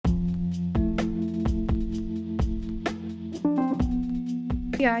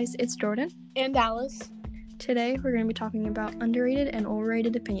Hey guys, it's Jordan. And Alice. Today we're going to be talking about underrated and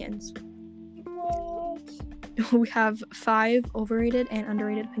overrated opinions. We have 5 overrated and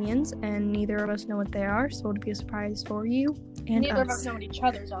underrated opinions, and neither of us know what they are, so it'll be a surprise for you and Neither us. of us know what each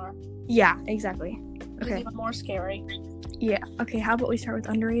other's are. Yeah, exactly. It's Okay. even more scary. Yeah. Okay, how about we start with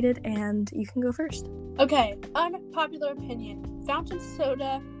underrated, and you can go first. Okay, unpopular opinion. Fountain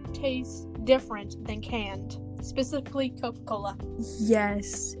soda tastes different than canned. Specifically, Coca-Cola.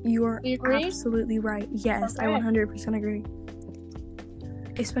 Yes, you are You agree? absolutely right. Yes, I Okay. 100% agree.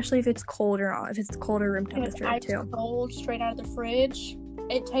 Especially if it's cold or if it's cold or room If it's temperature ice too. cold, straight out of the fridge,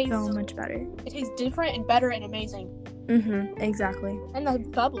 it tastes So much better. It tastes different and better and amazing. Exactly. And the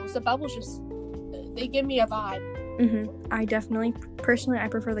bubbles just they give me a vibe. I definitely, personally, I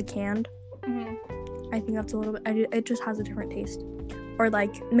prefer the canned. Mm-hmm. I think that's a little bit, it just has a different taste. Or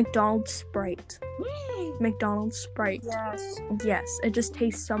like McDonald's Sprite. McDonald's Sprite. Yes, it just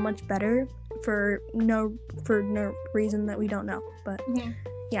tastes so much better for no reason that we don't know. But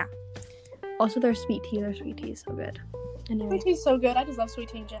yeah. Also, their sweet tea is so good. Anyway. Sweet tea's so good. I just love sweet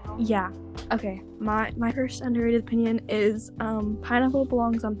tea in general. Yeah. Okay. My first underrated opinion is pineapple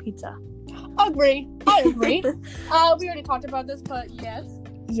belongs on pizza. Agree. I agree. We already talked about this, but yes.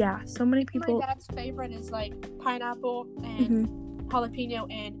 Yeah. So many people. My dad's favorite is like pineapple and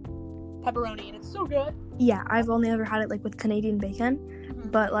jalapeno and pepperoni, and it's so good. Yeah, I've only ever had it like with Canadian bacon,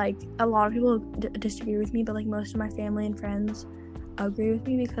 but like a lot of people disagree with me, but like most of my family and friends agree with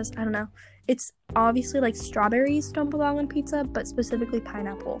me because I don't know. It's obviously like strawberries don't belong on pizza, but specifically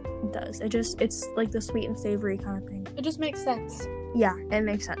pineapple does. It's like the sweet and savory kind of thing. It just makes sense. Yeah, it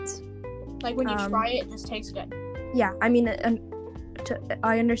makes sense. Like when you try it, it just tastes good. Yeah, I mean,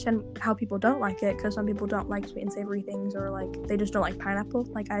 I understand how people don't like it because some people don't like sweet and savory things, or like they just don't like pineapple.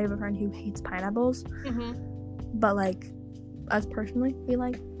 Like I have a friend who hates pineapples, but like us personally, we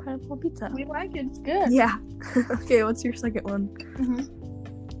like pineapple pizza. We like it. It's good. Yeah. Okay, what's your second one?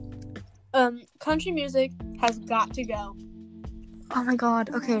 Country music has got to go. Oh my god.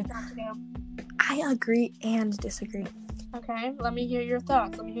 Okay, Got to go. I agree and disagree. Okay, let me hear your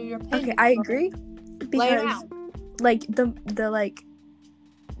thoughts. Let me hear your opinion. Okay, I agree Lay it because out. like the like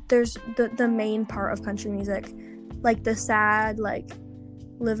there's the main part of country music, like the sad like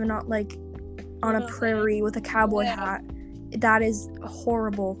living on a prairie with a cowboy hat. That is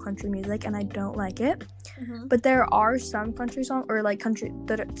horrible country music, and I don't like it. But there are some country songs or like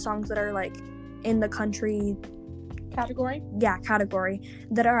songs that are like in the country category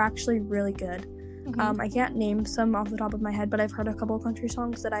that are actually really good. I can't name some off the top of my head, but I've heard a couple of country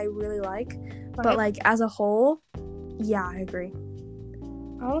songs that I really like. But like as a whole, yeah, I agree.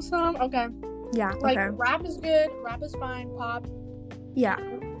 Awesome. Okay. Yeah. Like okay. rap is good. Rap is fine. Pop. Yeah.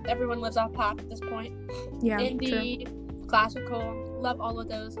 Everyone lives off pop at this point. Yeah. Indie, classical, love all of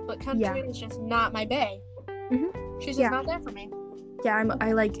those. But country is just not my bae. She's just not there for me. Yeah,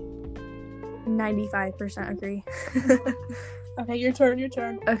 I like 95% agree. Okay, your turn.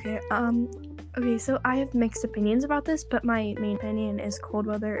 Okay, so I have mixed opinions about this, but my main opinion is cold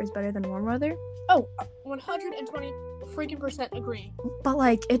weather is better than warm weather. Oh, 120 freaking % agree. But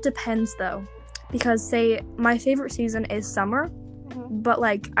like it depends though, because say my favorite season is summer, but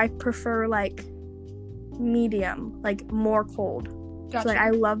like I prefer like medium, like more cold. Gotcha. So like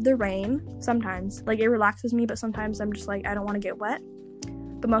I love the rain sometimes, like it relaxes me, but sometimes I'm just like I don't want to get wet.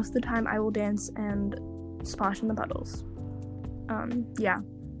 But most of the time I will dance and splash in the puddles. Yeah.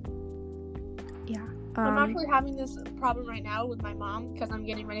 I'm actually having this problem right now with my mom because I'm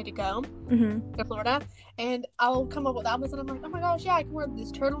getting ready to go to Florida, and I'll come up with outfits, and I'm like, oh my gosh, yeah, I can wear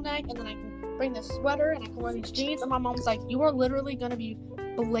this turtleneck, and then I can bring this sweater, and I can wear these jeans, and my mom's like, you are literally gonna be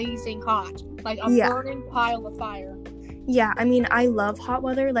blazing hot, like a burning pile of fire. Yeah, I mean, I love hot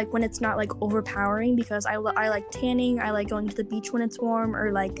weather, like when it's not like overpowering, because I like tanning, I like going to the beach when it's warm,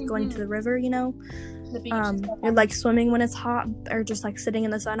 or like going to the river, you know. The beach or like swimming when it's hot, or just like sitting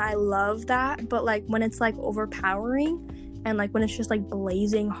in the sun. I love that. But like when it's like overpowering and like when it's just like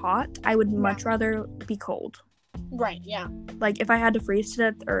blazing hot, I would much rather be cold. Right, yeah. Like if I had to freeze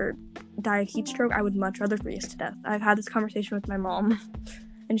to death or die of heat stroke, I would much rather freeze to death. I've had this conversation with my mom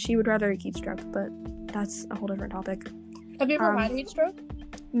and she would rather heat stroke, but that's a whole different topic. Have you ever had heat stroke?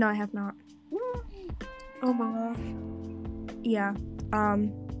 No, I have not. Oh my gosh. Yeah.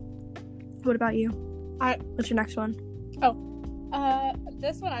 What about you? What's your next one?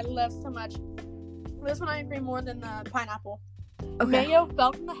 This one I love so much. This one I agree more than the pineapple. Okay. Mayo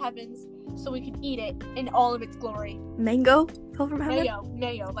fell from the heavens so we could eat it in all of its glory. Mango fell from heaven?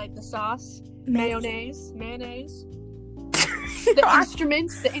 Mayo, like the sauce. Mayonnaise. The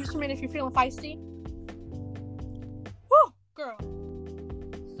instrument, if you're feeling feisty. Woo, girl.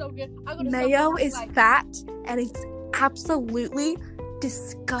 so good. I go to mayo is fat, and it's absolutely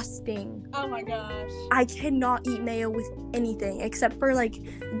disgusting. Oh my gosh. I cannot eat mayo with anything except for like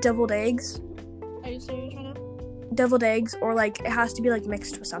deviled eggs. Are you serious right now? Deviled eggs, or like it has to be like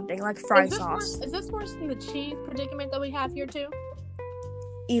mixed with something like fried sauce. Is this worse than the cheese predicament that we have here too?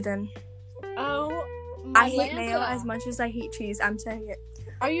 Even. Oh, I hate mayo as much as I hate cheese. I'm saying it.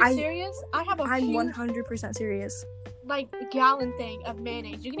 Are you serious? I'm 100% serious. Like gallon thing of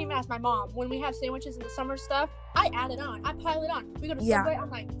mayonnaise. You can even ask my mom. When we have sandwiches in the summer stuff, I add it on. I pile it on. We go to Subway.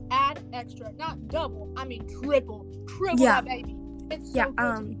 I'm like, add extra, not double. I mean triple that baby. It's so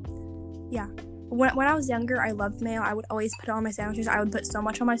good. Yeah. When I was younger, I loved mayo. I would always put it on my sandwiches. I would put so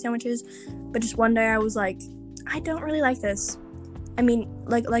much on my sandwiches, but just one day I was like, I don't really like this. I mean,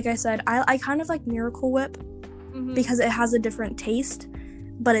 like I said, I kind of like Miracle Whip because it has a different taste,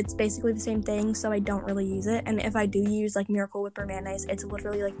 but it's basically the same thing, so I don't really use it. And if I do use like Miracle Whip or mayonnaise, it's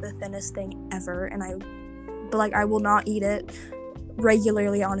literally like the thinnest thing ever, but I will not eat it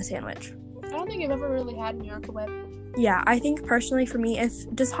regularly on a sandwich. I don't think I've ever really had Miracle Whip. Yeah, I think personally for me,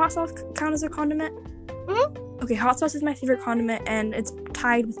 does hot sauce count as a condiment? Mm-hmm. Okay, hot sauce is my favorite condiment, and it's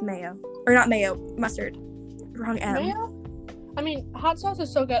tied with mayo. Or not mayo, mustard. Wrong M. Mayo? I mean, hot sauce is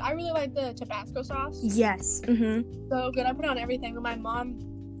so good. I really like the Tabasco sauce. Yes. So good. I put it on everything. When my mom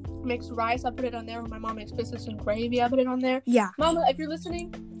makes rice, I put it on there. When my mom makes biscuits and gravy, I put it on there. Yeah. Mama, if you're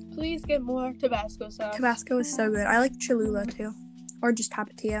listening, please get more Tabasco sauce. Tabasco is so good. I like Cholula too. Or just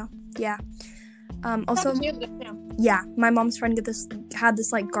Tapatio. Yeah. Also, yeah, my mom's friend had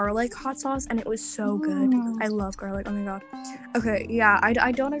this like garlic hot sauce, and it was so good. I love garlic. Oh my god. Okay, yeah,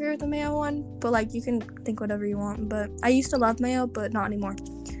 I don't agree with the mayo one, but like you can think whatever you want. But I used to love mayo, but not anymore.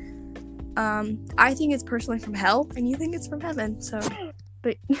 I think it's personally from hell, and you think it's from heaven. So,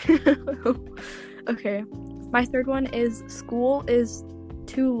 but okay. My third one is school is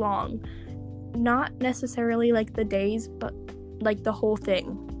too long. Not necessarily like the days, but like the whole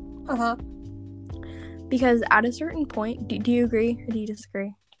thing. Because at a certain point, do you agree or do you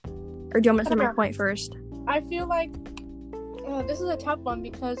disagree? Or do you want me to say my point first? I feel like this is a tough one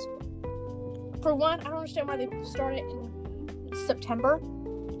because, for one, I don't understand why they started in September.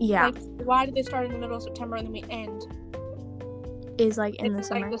 Yeah. Like, why did they start in the middle of September and then we end? Is like in the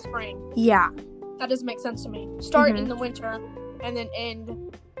summer. Like the spring. Yeah. That doesn't make sense to me. Start in the winter and then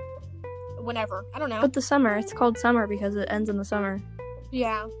end whenever. I don't know. But the summer, it's called summer because it ends in the summer.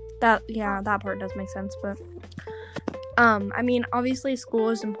 Yeah. That part does make sense, but I mean, obviously school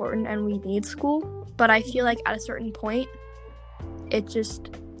is important and we need school, but I feel like at a certain point it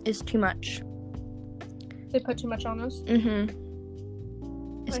just is too much. They put too much on us?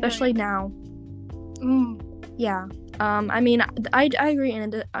 Especially now. Yeah. I mean, I agree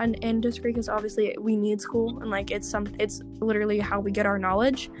and disagree because obviously we need school and like it's literally how we get our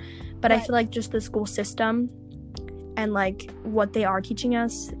knowledge, but I feel like just the school system and like what they are teaching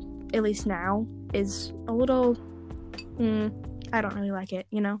us, at least now, is a little I don't really like it,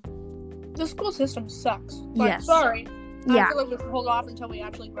 you know? The school system sucks. Like, yes. Sorry. Yeah. I feel like we should hold off until we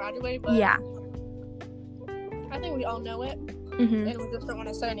actually graduate, but yeah. I think we all know it. And we just don't want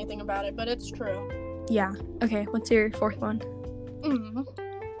to say anything about it, but it's true. Yeah. Okay, what's your fourth one?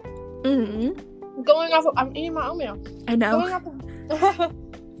 Going off of, I'm eating my oatmeal. I know.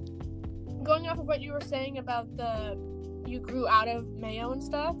 Going off of what you were saying about you grew out of mayo and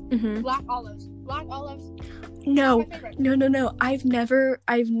stuff. Black olives. No. I've never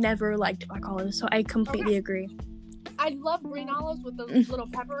liked black olives, so I completely agree. I love green olives with the little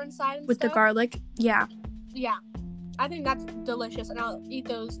pepper inside and with stuff. the garlic. Yeah. I think that's delicious, and I'll eat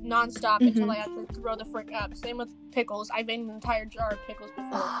those nonstop until I actually throw the frick up. Same with pickles. I've made an entire jar of pickles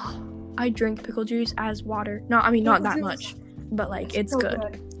before. I drink pickle juice as water. Not that much, but like it's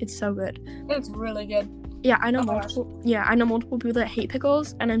good. It's so good. It's really good. Yeah, I know multiple people that hate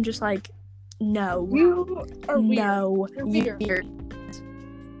pickles, and I'm just like, no. You are weird. No, you're weird.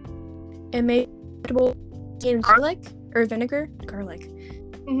 It made in garlic or vinegar,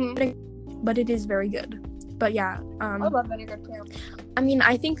 but it is very good. But yeah, I love vinegar too. I mean,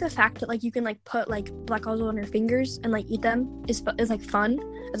 I think the fact that like you can like put like black olives on your fingers and like eat them is like fun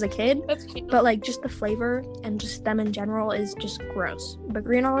as a kid. That's cute. But like just the flavor and just them in general is just gross. But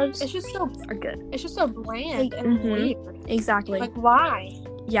green olives, are good. It's just so bland and weird. Exactly. Like why?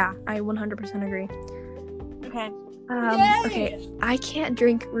 Yeah, I 100% agree. Okay. Okay. I can't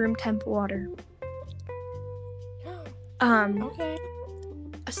drink room temp water. Okay.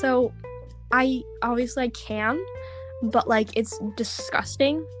 So I can, but like it's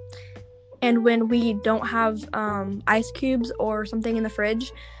disgusting. And when we don't have ice cubes or something in the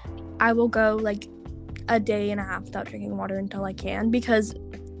fridge, I will go like a day and a half without drinking water until I can, because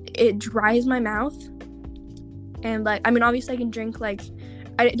it dries my mouth. And, like, I mean, obviously I can drink, like,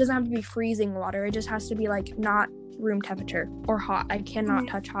 it doesn't have to be freezing water. It just has to be, like, not room temperature or hot. I cannot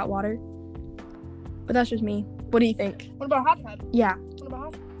touch hot water. But that's just me. What do you think? What about hot tub? Yeah. What about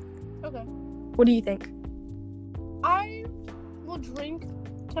hot tub? Okay. What do you think? I will drink,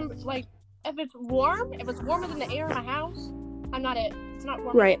 like, if it's warm, if it's warmer than the air in my house, I'm not it. It's not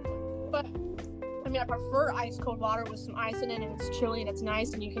warm. Right. But, I mean, I prefer ice cold water with some ice in it, and it's chilly and it's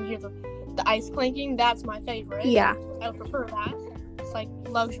nice, and you can hear the ice clanking. That's my favorite. Yeah. I would prefer that. It's like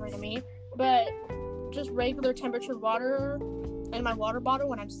luxury to me. But just regular temperature water in my water bottle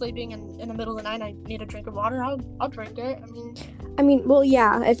when I'm sleeping and in the middle of the night I need a drink of water, I'll drink it. I mean, well,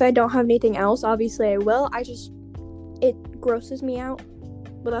 yeah, if I don't have anything else, obviously I will. It grosses me out.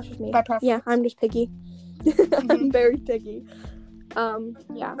 But that's just me. By preference. Yeah, I'm just picky. I'm very picky.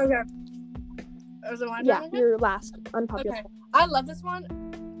 Yeah. Okay. Was it my turn? Yeah, you're last. Unpopular. Okay. I love this one,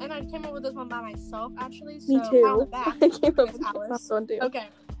 and I came up with this one by myself, actually. So me too. I came up with this one too. Okay.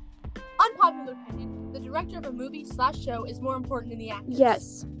 Unpopular opinion: the director of a movie/show is more important than the actors.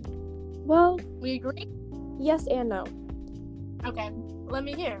 Yes. Well, we agree? Yes and no. Okay. Let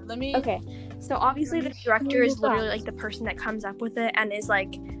me hear. Okay. So obviously the director is literally like the person that comes up with it and is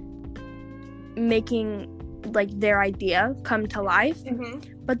like making like their idea come to life. Mm-hmm.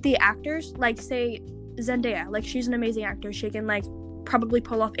 But the actors, like say Zendaya, like she's an amazing actor. She can like probably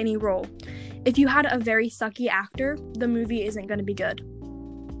pull off any role. If you had a very sucky actor, the movie isn't going to be good.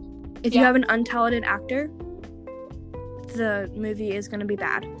 If you have an untalented actor, the movie is going to be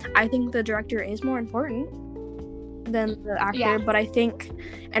bad. I think the director is more important than the actor, but I think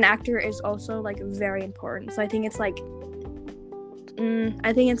an actor is also like very important. So I think it's like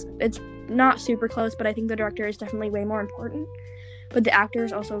I think it's not super close, but I think the director is definitely way more important. But the actor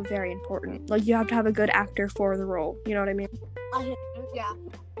is also very important. Like you have to have a good actor for the role. You know what I mean? Yeah.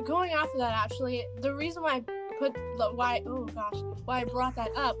 Going off of that, actually, the reason why why I brought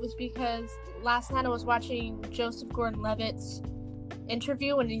that up was because last night I was watching Joseph Gordon-Levitt's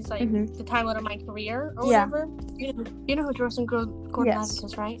interview, and he's like the timeline of my career or whatever. You know who Joseph Gordon-Levitt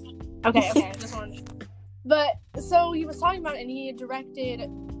is, right? Okay. Just wanted. But so he was talking about, and he directed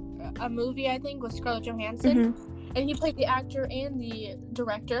a movie, I think, with Scarlett Johansson, and he played the actor and the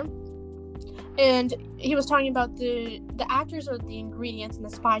director. And he was talking about the actors are the ingredients and the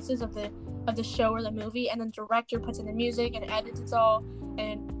spices of the show or the movie, and then the director puts in the music and edits it all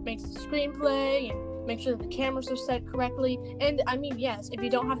and makes the screenplay and make sure that the cameras are set correctly. And I mean, yes, if you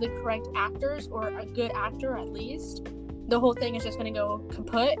don't have the correct actors or a good actor at least, the whole thing is just going to go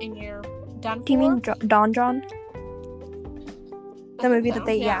kaput and you're done for. Do you mean Don John? The movie that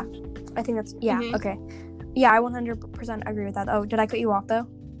they, I think that's, okay. Yeah, I 100% agree with that. Oh, did I cut you off though?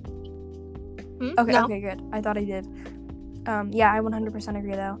 Okay, no. Okay, good. I thought I did. Yeah, I 100%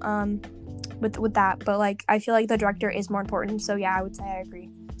 agree though. With that, but like I feel like the director is more important, so yeah, I would say I agree.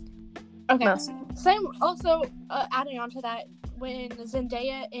 Okay. Most. Same. Also, adding on to that, when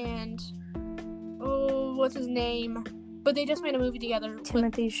Zendaya and what's his name? But they just made a movie together.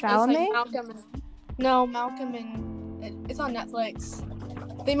 Timothy Chalamet. Malcolm and it's on Netflix.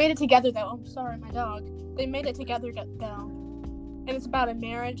 They made it together though. I'm sorry, my dog. They made it together though, and it's about a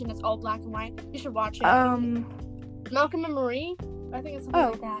marriage, and it's all black and white. You should watch it. Malcolm and Marie. I think it's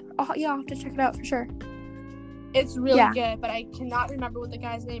something like that. Oh, yeah, I'll have to check it out for sure. It's really good, but I cannot remember what the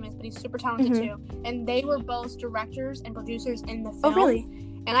guy's name is, but he's super talented too. And they were both directors and producers in the film. Oh, really?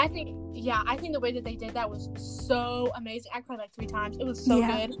 And I think the way that they did that was so amazing. I cried like 3 times. It was so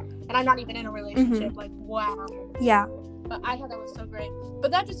good. And I'm not even in a relationship. Like, wow. Yeah. But I thought that was so great.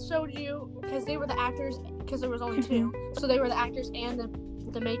 But that just showed you, because they were the actors, because there was only 2. So they were the actors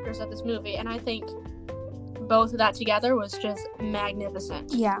and the makers of this movie. And I think both of that together was just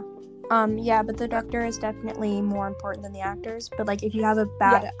magnificent. Yeah. But the director is definitely more important than the actors. But like, if you have a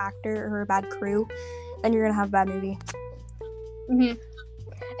bad actor or a bad crew, then you're gonna have a bad movie.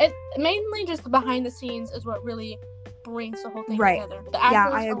 It mainly just the behind the scenes is what really brings the whole thing together. The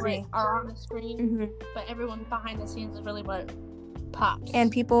actors are on the screen, but everyone behind the scenes is really what pops.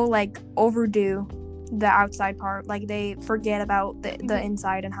 And people like overdo the outside part. Like they forget about the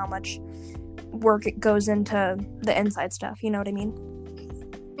inside and how much work it goes into the inside stuff. You know what I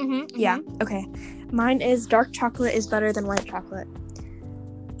mean? Yeah. Okay. Mine is dark chocolate is better than white chocolate.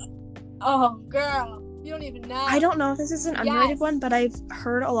 Oh, girl. You don't even know. I don't know if this is an underrated one, but I've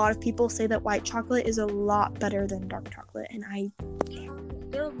heard a lot of people say that white chocolate is a lot better than dark chocolate, and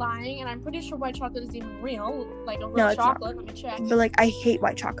they're lying, and I'm pretty sure white chocolate is even real, like a real chocolate. Let me check. But like, I hate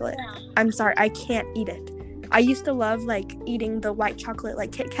white chocolate. Yeah. I'm sorry, I can't eat it. I used to love like eating the white chocolate,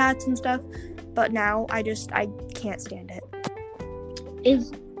 like Kit Kats and stuff, but now I can't stand it.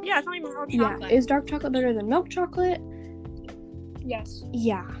 Yeah, it's not even hard chocolate. Yeah, is dark chocolate better than milk chocolate? Yes.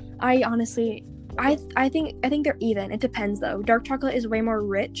 Yeah, I honestly, I think they're even. It depends though. Dark chocolate is way more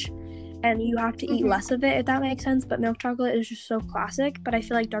rich, and you have to eat less of it if that makes sense. But milk chocolate is just so classic. But I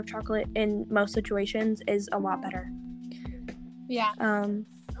feel like dark chocolate in most situations is a lot better. Yeah.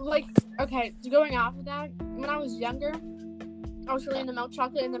 Like, okay, going off of that, when I was younger, I was really into milk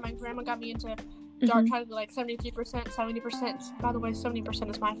chocolate, and then my grandma got me into dark chocolate, like 73%, 70%. By the way, 70%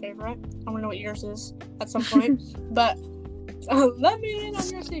 is my favorite. I want to know what yours is at some point. But let me in on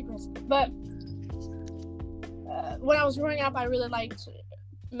your secrets. But when I was growing up, I really liked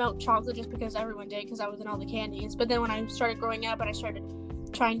milk chocolate just because everyone did, because I was in all the candies. But then when I started growing up and I started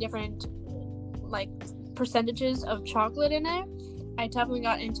trying different, like, percentages of chocolate in it, I definitely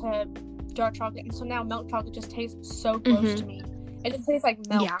got into dark chocolate. And so now milk chocolate just tastes so close to me. It just tastes like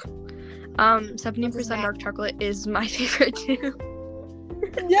milk. Yeah. 70% dark chocolate is my favorite too.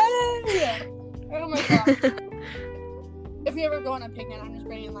 Yay! Oh my god. If we ever go on a picnic, I'm just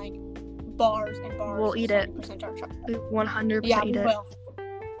bringing like bars and bars. We'll eat it. Dark chocolate. 100% yeah, eat we it. will.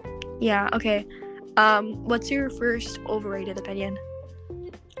 Yeah, okay. What's your first overrated opinion?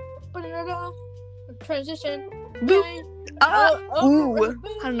 Transition. Ooh.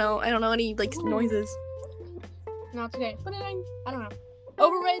 I don't know any like noises. No, it's okay. I don't know.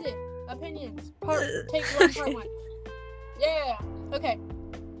 Overrated opinions. Take 1, part 1. Yeah. Okay.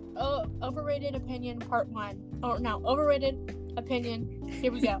 Overrated opinion, part 1. Oh no, overrated opinion.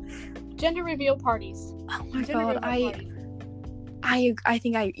 Here we go. Gender reveal parties. Oh my god, I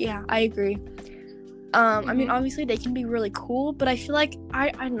agree. I mean, obviously they can be really cool, but I feel like I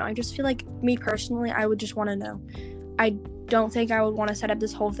don't know. I just feel like me personally, I would just want to know. I don't think I would want to set up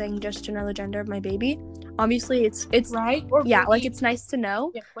this whole thing just to know the gender of my baby. Obviously, it's right. Or yeah, like it's nice to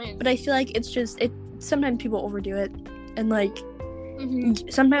know, but I feel like it's just it. Sometimes people overdo it, and like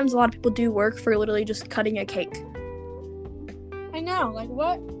sometimes a lot of people do work for literally just cutting a cake. I know, like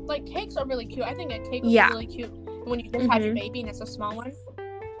what? Like cakes are really cute. I think a cake is really cute when you just have your baby and it's a small one.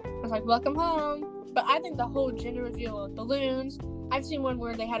 It's like welcome home. But I think the whole gender reveal of balloons. I've seen one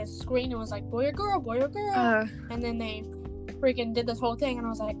where they had a screen and it was like boy or girl, and then they freaking did this whole thing, and I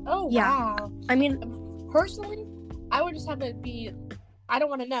was like, oh wow. I mean, personally, I would just have it be. I don't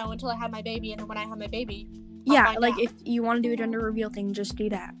want to know until I have my baby, and then when I have my baby. Yeah, like if you want to do a gender reveal thing, just do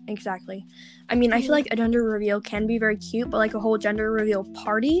that. Exactly. I mean, I feel like a gender reveal can be very cute, but like a whole gender reveal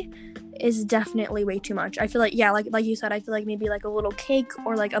party is definitely way too much. I feel like like you said, I feel like maybe like a little cake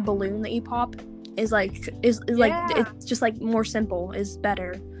or like a balloon that you pop is like it's just like more simple is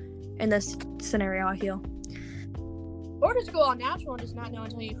better in this scenario, I feel. Or just go all natural and just not know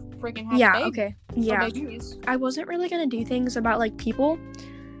until you freaking have a baby. Okay. Yeah. I wasn't really gonna do things about like people.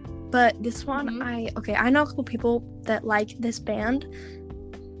 But this one, I know a couple people that like this band,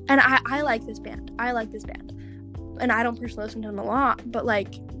 and I like this band. And I don't personally listen to them a lot, but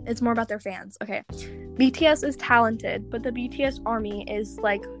like it's more about their fans. Okay, BTS is talented, but the BTS army is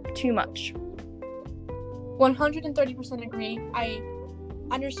like too much. 130% agree. I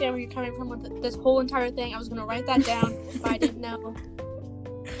understand where you're coming from with this whole entire thing. I was gonna write that down, but I didn't know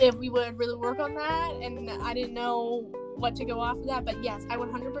if we would really work on that, and I didn't know what to go off of that, but yes, I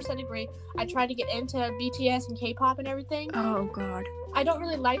 100% agree. I try to get into BTS and K-pop and everything. Oh god, I don't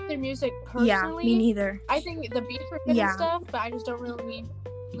really like their music personally. Yeah, me neither. I think the beats are good and stuff, but I just don't really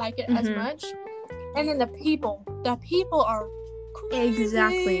like it as much. And then the people are crazy.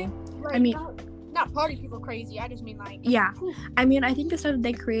 Exactly. Like, I mean, not party people crazy. I just mean like I mean, I think the stuff that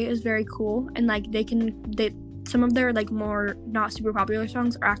they create is very cool, and like some of their like more not super popular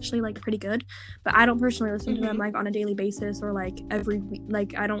songs are actually like pretty good, but I don't personally listen to them like on a daily basis or like every week.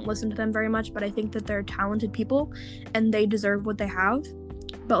 Like I don't listen to them very much, but I think that they're talented people and they deserve what they have.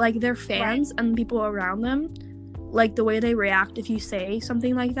 But like their fans and people around them, like the way they react if you say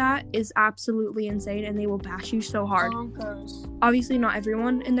something like that is absolutely insane, and they will bash you so hard. Obviously not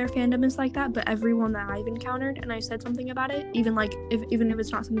everyone in their fandom is like that, but everyone that I've encountered and I said something about it, even if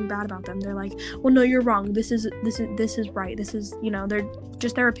it's not something bad about them, they're like, well no, you're wrong, this is right, this is, you know, they're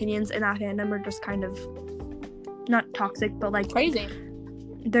just, their opinions in that fandom are just kind of not toxic, but like crazy.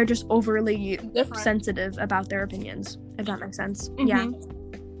 They're just overly sensitive about their opinions, if that makes sense. Yeah,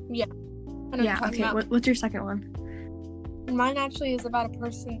 okay, what's your second one? Mine actually is about a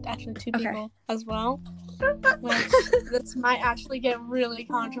person, actually two people as well. Which this might actually get really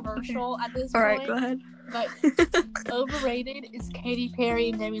controversial at this point. Alright, go ahead. But overrated is Katy Perry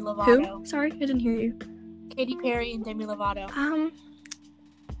and Demi Lovato. Who? Sorry, I didn't hear you. Katy Perry and Demi Lovato.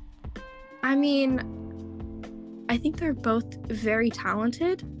 I mean, I think they're both very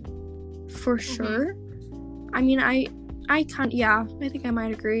talented, for sure. I mean, I I think I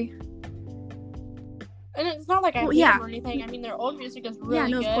might agree. And it's not like I hate them or anything. I mean, their old music is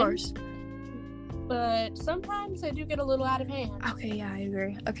really good. Of course. But sometimes they do get a little out of hand. Okay, yeah, I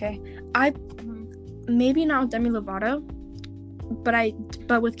agree. Okay. Maybe not with Demi Lovato,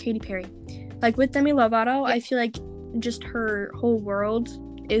 but with Katy Perry. Like, with Demi Lovato, I feel like just her whole world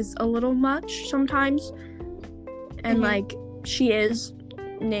is a little much sometimes. And, like, she is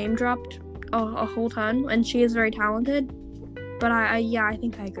name-dropped a whole ton, and she is very talented. But I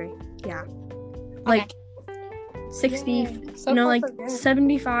think I agree. Yeah. Like,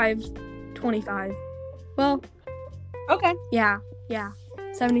 75-25. Well. Okay. Yeah.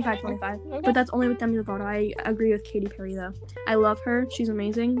 75-25. Okay. But that's only with Demi Lovato. I agree with Katy Perry, though. I love her. She's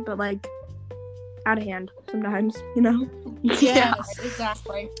amazing, but, like, out of hand sometimes, you know? Yeah,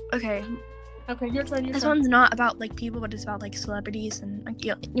 exactly. Okay, your turn. This one's not about, like, people, but it's about, like, celebrities and, like,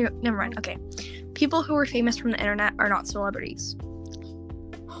 never mind. Okay. People who are famous from the internet are not celebrities.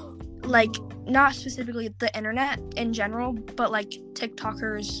 Like, not specifically the internet in general, but, like,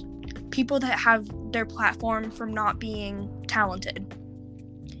 TikTokers, people that have their platform from not being talented.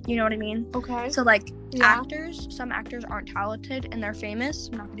 You know what I mean? Okay. So, like, actors, some actors aren't talented and they're famous.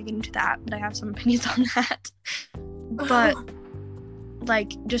 I'm not going to get into that, but I have some opinions on that. But,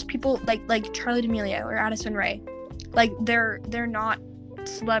 like, just people like Charli D'Amelio or Addison Rae, like, they're not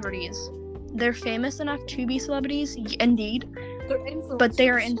celebrities. They're famous enough to be celebrities, indeed. They're influencers. But they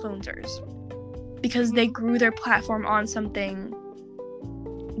are influencers because they grew their platform on something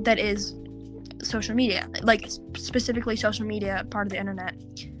that is social media, like, specifically social media, part of the internet.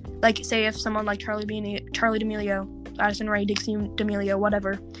 Like, say if someone like Charli D'Amelio, Addison Rae, Dixie D'Amelio,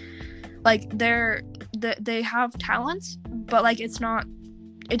 whatever, like, they have talents, but, like, it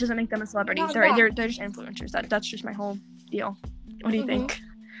doesn't make them a celebrity. They're just influencers. That's just my whole deal. What do you think?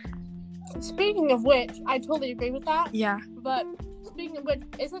 Speaking of which, I totally agree with that. Yeah. But speaking of which,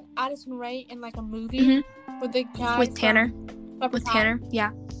 isn't Addison Rae in, like, a movie with the guy with Tanner? Tanner, yeah.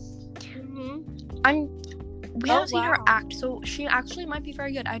 We haven't seen her act, so she actually might be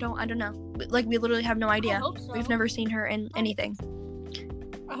very good. I don't know. Like, we literally have no idea. I hope so. We've never seen her in anything.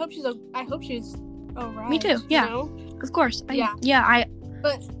 I hope she's alright. Me too. Yeah. You know? Of course. But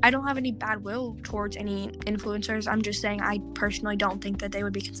I don't have any bad will towards any influencers. I'm just saying I personally don't think that they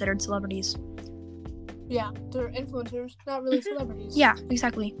would be considered celebrities. Yeah, they're influencers, not really celebrities. Yeah,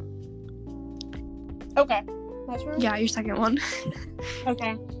 exactly. Okay. That's right. Yeah, your second one.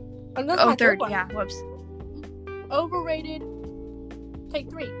 Okay. And third. Yeah, whoops. Overrated. Take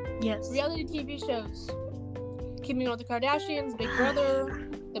 3. Yes. Reality TV shows. Keeping Up with the Kardashians, Big Brother,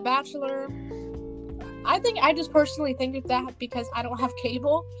 The Bachelor. I just personally think of that because I don't have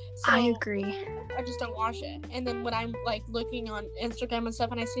cable. So I agree. I just don't watch it. And then when I'm, like, looking on Instagram and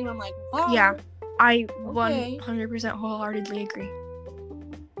stuff and I see them, I'm like, wow. Yeah, I 100% wholeheartedly agree.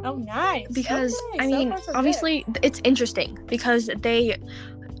 Oh, nice. Because, I mean, obviously, it's interesting because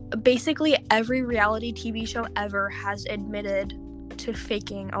basically every reality TV show ever has admitted to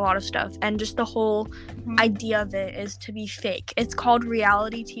faking a lot of stuff, and just the whole idea of it is to be fake. It's called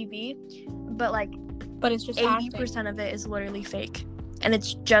reality TV, but it's just 80% of it is literally fake, and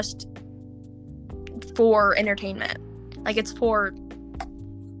it's just for entertainment. Like, it's which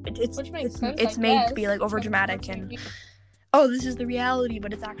makes sense, it's made to be, like, over dramatic and this is the reality,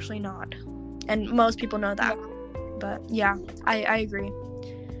 but it's actually not, and most people know that. But yeah, I agree.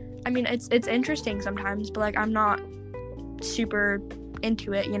 I mean, it's interesting sometimes, but, like, I'm not super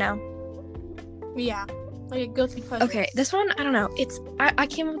into it, you know? Yeah, like a guilty pleasure. Okay, this one, I don't know. I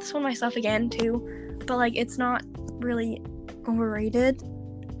came up with this one myself again, too, but, like, it's not really overrated.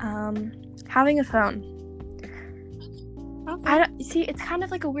 Having a phone. Okay. It's kind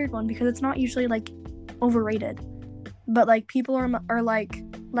of, like, a weird one because it's not usually, like, overrated. But, like, people are like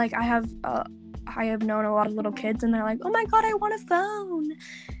I have known a lot of little kids and they're like, oh my god, I want a phone.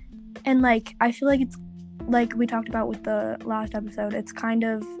 And, like, I feel like it's, like we talked about with the last episode, it's kind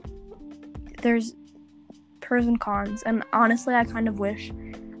of, there's pros and cons. And honestly, I kind of wish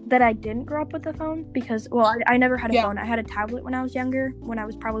that I didn't grow up with a phone because, well, I never had a phone. I had a tablet when I was younger, when I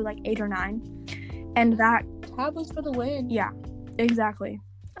was probably, like, 8 or 9. And that... Tablets for the win. Yeah, exactly.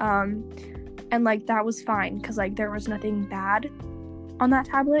 And, like, that was fine because, like, there was nothing bad on that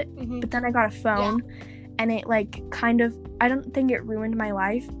tablet. But then I got a phone and it, like, kind of, I don't think it ruined my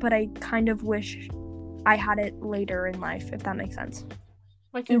life, but I kind of wish I had it later in life, if that makes sense.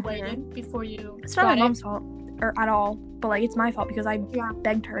 Like, you waited before you... It's not my mom's fault or at all, but, like, it's my fault because I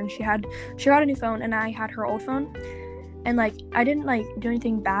begged her and she got a new phone and I had her old phone. And, like, I didn't, like, do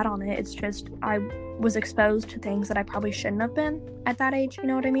anything bad on it. It's just I was exposed to things that I probably shouldn't have been at that age, you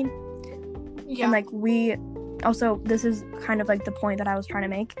know what I mean? Yeah. And, like, we also, this is kind of like the point that I was trying to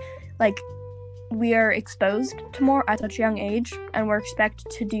make. Like, we are exposed to more at such a young age, and we're expected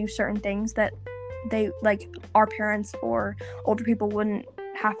to do certain things that they, like, our parents or older people wouldn't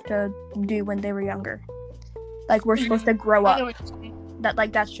have to do when they were younger. Like, we're supposed to grow up.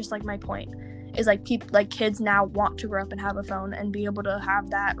 That's just, like, my point. Is, like, kids now want to grow up and have a phone and be able to have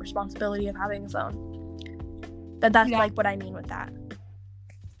that responsibility of having a phone. That's like, what I mean with that.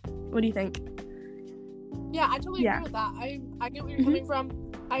 What do you think? Yeah, I totally agree with that. I get where you're coming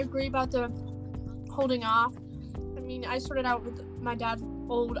from. I agree about the holding off. I mean, I started out with my dad's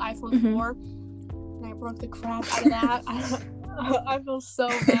old iPhone 4, and I broke the crap out of that. I feel so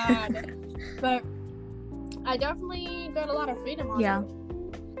bad. But I definitely got a lot of freedom on it.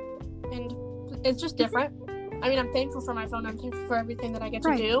 And it's just different. I mean, I'm thankful for my phone. I'm thankful for everything that I get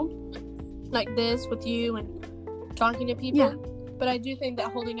to do. Like this with you and talking to people. Yeah. But I do think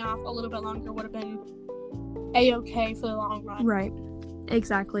that holding off a little bit longer would have been A-okay for the long run. Right.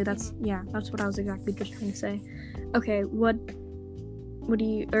 Exactly. That's what I was exactly just trying to say. Okay, what's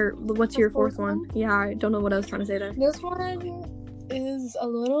your fourth one? Yeah, I don't know what I was trying to say there. This one is a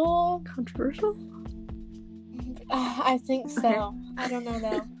little controversial. I think so. Okay. I don't know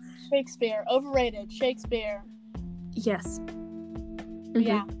though. Shakespeare, overrated. Shakespeare. Yes.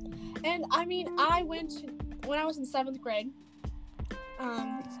 Yeah. And I mean, when I was in 7th grade.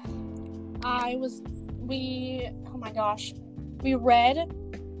 We read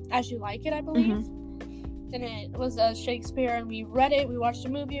As You Like It, I believe. And it was Shakespeare, and we read it. We watched a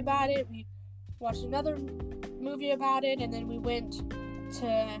movie about it. We watched another movie about it, and then we went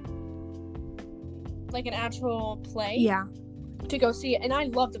to like an actual play. Yeah. To go see it, and I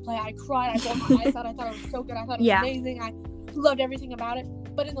loved the play. I cried. I rolled my eyes out. I thought it was so good. I thought it was amazing. I loved everything about it.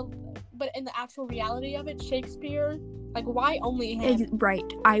 But in the actual reality of it, Shakespeare, like, why only him? Right.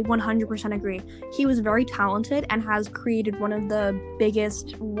 I 100% agree. He was very talented and has created one of the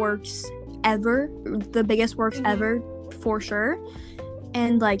biggest works ever. The biggest works ever, for sure.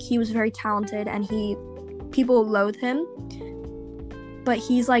 And, like, he was very talented, and people loathe him. But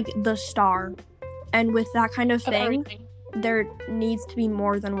he's, like, the star. And with that kind of thing, there needs to be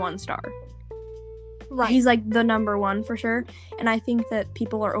more than one star. Right. He's, like, the number one for sure. And I think that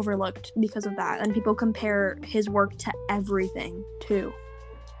people are overlooked because of that. And people compare his work to everything, too.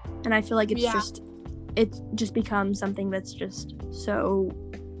 And I feel like it just becomes something that's just so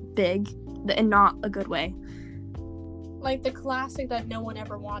big in not a good way. Like the classic that no one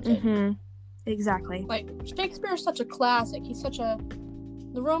ever wanted. Exactly. Like, Shakespeare is such a classic. He's such a...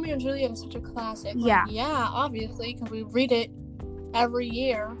 The Romeo and Juliet is such a classic. Yeah. Like, yeah, obviously, because we read it every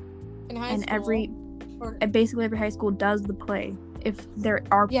year in high school. And basically every high school does the play, if there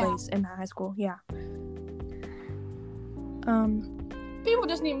are plays in high school. Yeah. People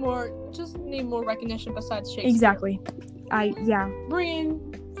just need more recognition besides Shakespeare. Exactly. Bring in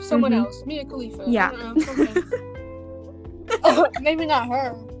someone else. Mia Khalifa. Yeah. I don't know, maybe not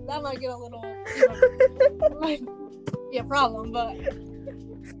her. That might get a little might be a problem, but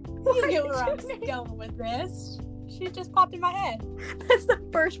you get where I'm going with this. She just popped in my head. That's the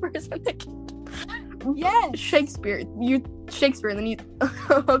first person that came. Yes. Shakespeare, and then you...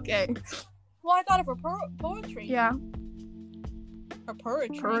 Okay. Well, I thought of her poetry. Yeah. Her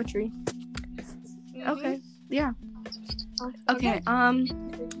poetry. Poetry. Okay. Yeah. Okay.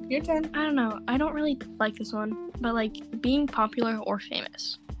 Your turn. I don't know. I don't really like this one, but, like, being popular or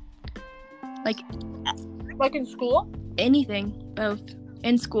famous. Like in school? Anything. Both.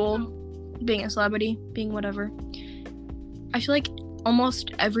 In school, being a celebrity, being whatever. I feel like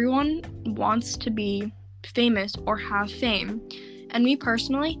almost everyone wants to be famous or have fame. And me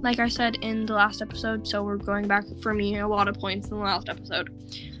personally, like I said in the last episode, so we're going back for me a lot of points in the last episode.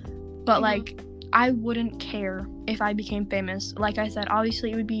 But like, I wouldn't care if I became famous. Like I said,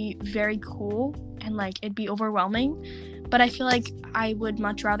 obviously it would be very cool and like it'd be overwhelming. But I feel like I would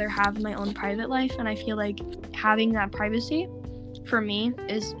much rather have my own private life, and I feel like having that privacy for me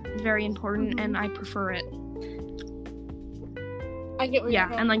is very important, and I prefer it. I get where you're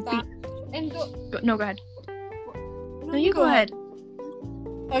going. And like go ahead. No, you go ahead.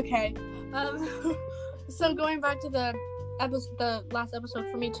 Okay. So going back to the last episode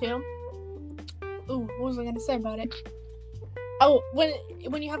for me too. Ooh, what was I gonna say about it? Oh, when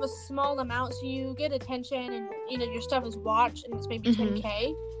you have a small amount, so you get attention, and your stuff is watched, and it's maybe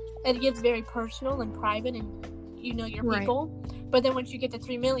 10K, and it gets very personal and private, and your people. But then once you get to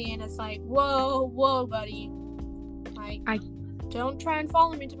 3 million, it's like, whoa, buddy. Like, don't try and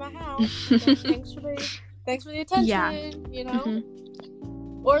follow me to my house. Thanks for the attention,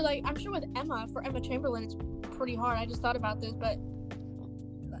 Or, like, I'm sure with Emma Chamberlain, it's pretty hard. I just thought about this, but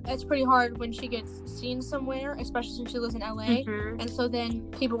it's pretty hard when she gets seen somewhere, especially since she lives in LA. And so then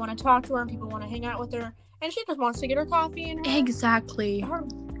people want to talk to her and people want to hang out with her, and she just wants to get her coffee and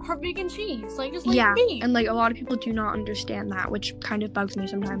her vegan cheese. Like, just leave me. And like a lot of people do not understand that, which kind of bugs me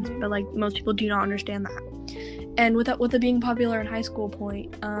sometimes. But like most people do not understand that. And with the being popular in high school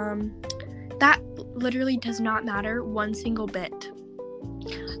point, that literally does not matter one single bit.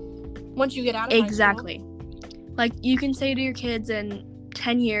 Once you get out of high school. Like, you can say to your kids in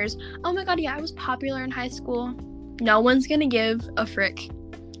 10 years, oh my god, yeah, I was popular in high school. No one's gonna give a frick.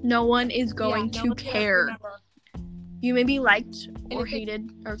 No one is going to care. You may be liked or hated,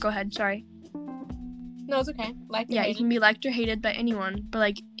 or go ahead, sorry. No, it's okay. Liked or hated. You can be liked or hated by anyone, but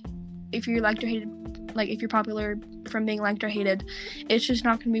like, if you're liked or hated, like, if you're popular from being liked or hated, it's just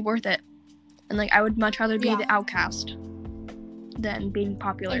not gonna be worth it. And like, I would much rather be the outcast than being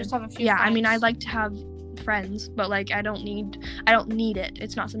popular. Just have a few friends. I mean, I'd like to have friends, but like, I don't need it.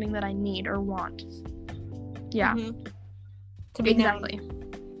 It's not something that I need or want. Yeah. To be exactly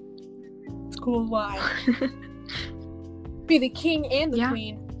known. It's cool. Why? Be the king and the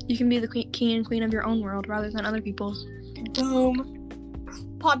queen. You can be the king and queen of your own world rather than other people's. Boom.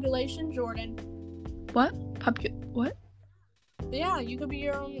 Population Jordan. What? What? Yeah, you could be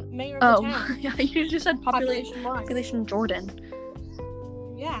your own mayor of the town. Yeah, you just said population Jordan.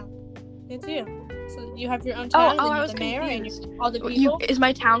 Yeah, it's you. So you have your own town, and you're the mayor, and all the people. Is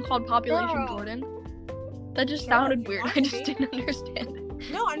my town called Population Jordan? That just sounded weird. I just didn't understand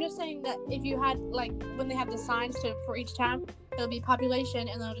it. No, I'm just saying that if you had, like, when they have the signs for each town, it'll be population,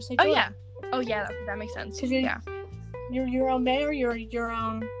 and they'll just say Jordan. Oh yeah, that makes sense. You're your own mayor, you're your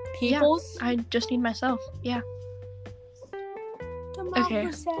own peoples. Yeah, I just need myself. Yeah.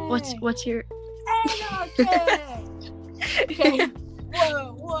 Democracy. Okay. What's your Okay.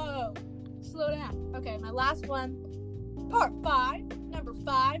 Whoa. Slow down. Okay, my last one. Part 5. Number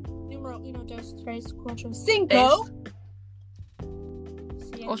 5. Numero 1, 2, 3, 4, 5.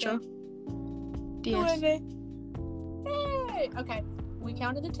 8. 10. Hey! Okay, we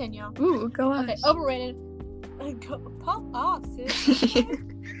counted to 10, y'all. Ooh, go on. Okay, overrated. Pop off, sis.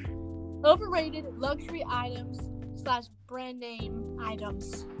 Overrated luxury items / brand name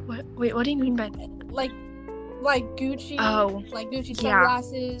items. What? Wait, what do you mean by that? Like Gucci. Like Gucci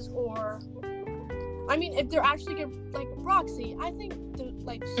sunglasses, or I mean, if they're actually good, like Roxy. I think the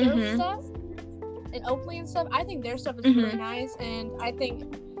like surf stuff and Oakley and stuff. I think their stuff is really nice, and I think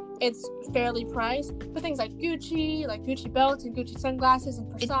it's fairly priced. But things like Gucci belts and Gucci sunglasses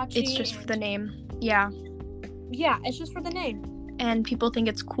and Versace. It's just for the name. Yeah. Yeah, it's just for the name. And people think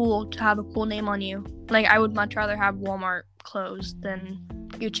it's cool to have a cool name on you. Like, I would much rather have Walmart clothes than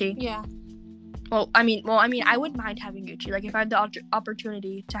Gucci. Yeah. Well, I mean, I wouldn't mind having Gucci. Like, if I had the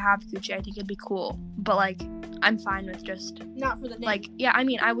opportunity to have Gucci, I think it'd be cool. But, like, I'm fine with just... Not for the name. Like, yeah, I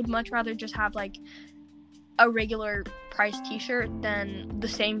mean, I would much rather just have, like, a regular price t-shirt than the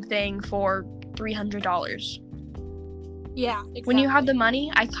same thing for $300. Yeah, exactly. When you have the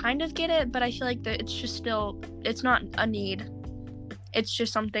money, I kind of get it, but I feel like that it's just still... It's not a need. It's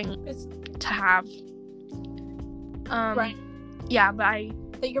just something to have. Right. Yeah, but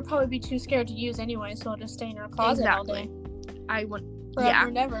that you'll probably be too scared to use anyway, so I'll just stay in your closet all day. I would. Forever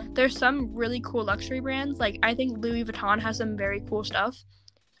and ever. There's some really cool luxury brands. Like, I think Louis Vuitton has some very cool stuff,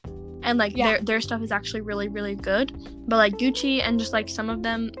 and like their stuff is actually really, really good. But like Gucci and just like some of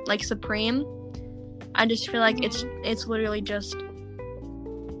them, like Supreme, I just feel like it's literally just for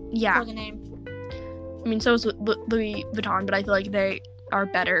the name. I mean, so is Louis Vuitton, but I feel like they are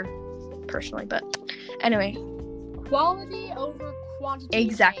better, personally. But anyway, quality over quantity.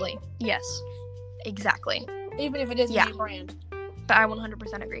 Exactly. Yes. Exactly. Even if it isn't a brand. But I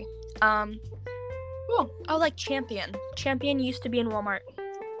 100% agree. Cool. Oh, like Champion. Champion used to be in Walmart,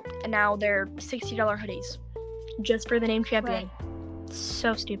 and now they're $60 hoodies, just for the name Champion. Right.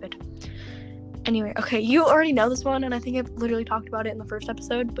 So stupid. Anyway, okay, you already know this one, and I think I've literally talked about it in the first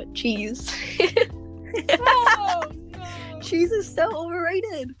episode, but cheese. No. Cheese is so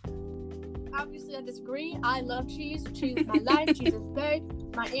overrated. Obviously, I disagree. I love cheese. Cheese is my life. Cheese is big.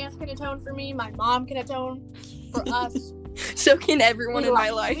 My aunts can atone for me. My mom can atone for us. So can everyone in my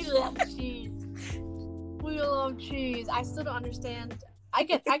life. We love cheese. We love cheese. I still don't understand. I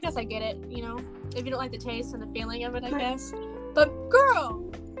guess I get it, you know? If you don't like the taste and the feeling of it, I guess. But, girl!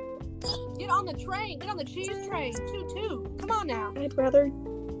 Get on the train. Get on the cheese train. Too. Come on now. I'd rather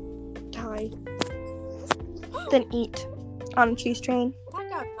die than eat on a cheese train.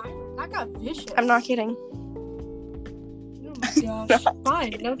 That got vicious. I'm not kidding. Oh my gosh.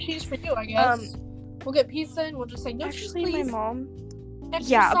 Fine. No cheese for you, I guess. We'll get pizza and we'll just say no cheese, please. Actually, my mom...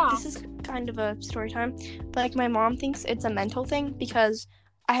 Extra sauce. This is kind of a story time. But, like, my mom thinks it's a mental thing because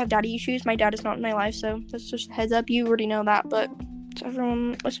I have daddy issues. My dad is not in my life, so that's just a heads up. You already know that, but to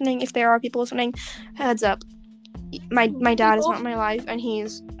everyone listening, if there are people listening, heads up. My dad is not in my life, and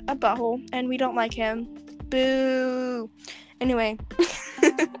he's a butthole, and we don't like him. Boo. Anyway.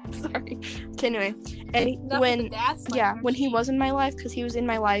 Sorry. Okay, anyway. And when he was in my life, because he was in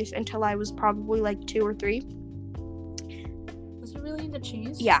my life until I was probably like 2 or 3. Was he really into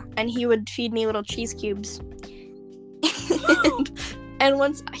cheese? Yeah, and he would feed me little cheese cubes. and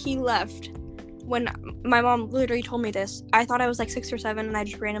once he left, when my mom literally told me this, I thought I was like 6 or 7, and I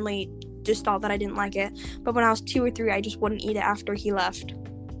just randomly just thought that I didn't like it. But when I was 2 or 3, I just wouldn't eat it after he left.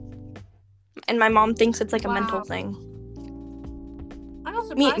 And my mom thinks it's like a mental thing. I'm not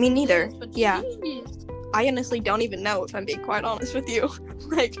surprised. Me neither. But yeah. Geez. I honestly don't even know, if I'm being quite honest with you.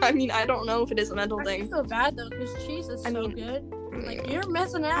 Like, I mean, I don't know if it is a mental thing. I feel bad though, because cheese is so good. Like, you're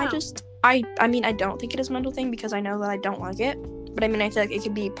missing out. I don't think it is a mental thing because I know that I don't like it. But I mean, I feel like it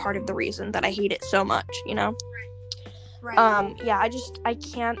could be part of the reason that I hate it so much, you know? Right. Yeah,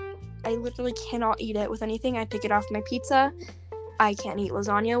 I literally cannot eat it with anything. I pick it off my pizza. I can't eat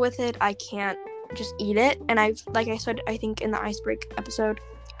lasagna with it. I can't just eat it. And I've, like I said, I think in the icebreak episode,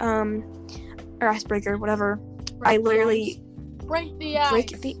 or icebreaker, whatever, I literally break the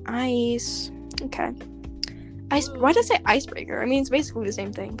ice. Okay. Why did I say icebreaker? I mean, it's basically the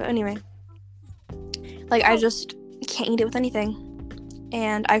same thing, but anyway. Like, I just can't eat it with anything.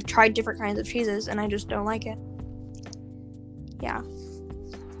 And I've tried different kinds of cheeses, and I just don't like it. Yeah.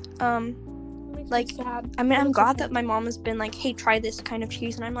 Like, I mean, I'm glad that my mom has been like, hey, try this kind of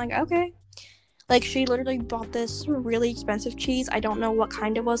cheese, and I'm like, okay. Like, she literally bought this really expensive cheese. I don't know what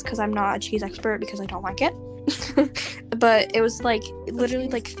kind it was, because I'm not a cheese expert, because I don't like it. But it was, like, literally,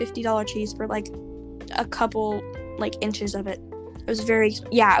 like, $50 cheese for, like, a couple, like, inches of it. It was it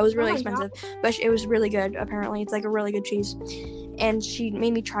was really expensive. God. But it was really good, apparently. It's, like, a really good cheese. And she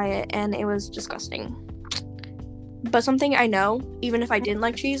made me try it, and it was disgusting. But something I know, even if I didn't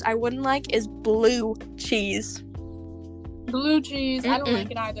like cheese, I wouldn't like is blue cheese. Blue cheese. I don't like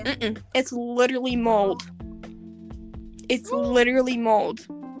it either. It's literally mold. It's literally mold.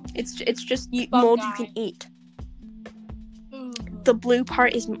 It's just mold you can eat. The blue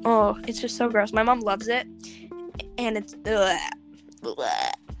part is it's just so gross. My mom loves it, and it's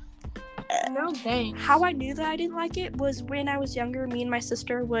no thanks. How I knew that I didn't like it was when I was younger, me and my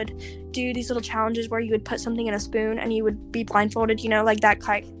sister would do these little challenges where you would put something in a spoon and you would be blindfolded, you know, like that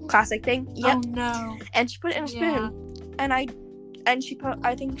classic thing. Yep. Oh no. And she put it in a spoon, and I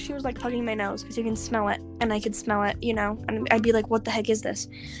think she was like tugging my nose because you can smell it, and I could smell it, you know, and I'd be like, what the heck is this?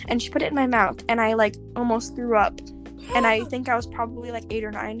 And she put it in my mouth, and I like almost threw up, and I think I was probably like 8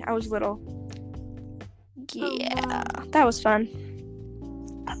 or 9. I was little. Yeah, that was fun.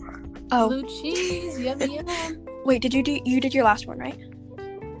 Oh. Blue cheese, yummy yum. Wait, you did your last one, right?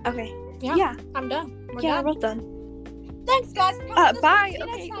 Okay. Yeah. I'm done. We're both done. Thanks, guys. Bye.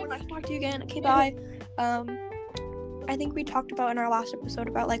 Okay, we're not gonna talk to you again. Okay, bye. I think we talked about in our last episode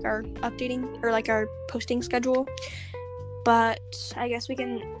about like our updating or like our posting schedule, but I guess we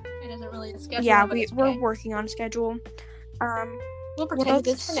can. It isn't really a schedule. Yeah, we're working on a schedule. We're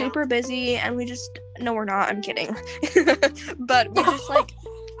both super busy, and we just no, we're not. I'm kidding. But we just like.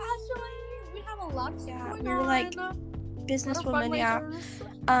 Actually, we have a lot. We were like businesswomen. Yeah.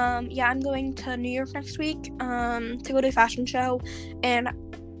 Yeah, I'm going to New York next week. To go to a fashion show, and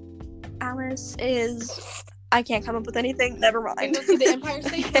Alice is. I can't come up with anything. Never mind. We're gonna go see the Empire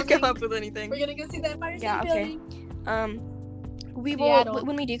State Building. I can't come up with anything. We're gonna go see the Empire State Building. We will,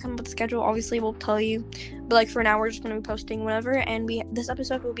 when we do come up with the schedule, obviously we'll tell you. But like for now, we're just gonna be posting whatever. And this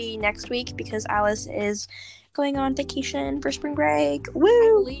episode will be next week because Alice is going on vacation for spring break.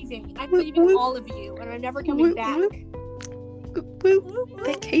 Woo! I'm leaving all of you, and I'm never coming back.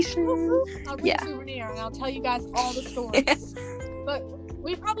 Vacation. I'll bring a souvenir, and I'll tell you guys all the stories. But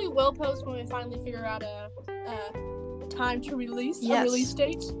we probably will post when we finally figure out a time to release a release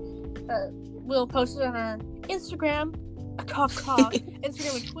date. We'll post it on our Instagram,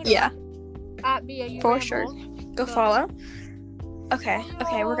 Instagram and Twitter. Yeah. At BAU for Ramble. sure. Go follow. Okay,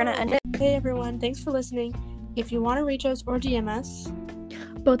 we're gonna end it. Hey everyone, thanks for listening. If you want to reach us or DM us,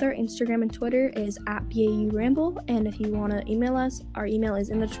 both our Instagram and Twitter is at BAU Ramble, and if you want to email us, our email is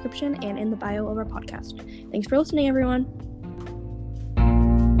in the description and in the bio of our podcast. Thanks for listening, everyone.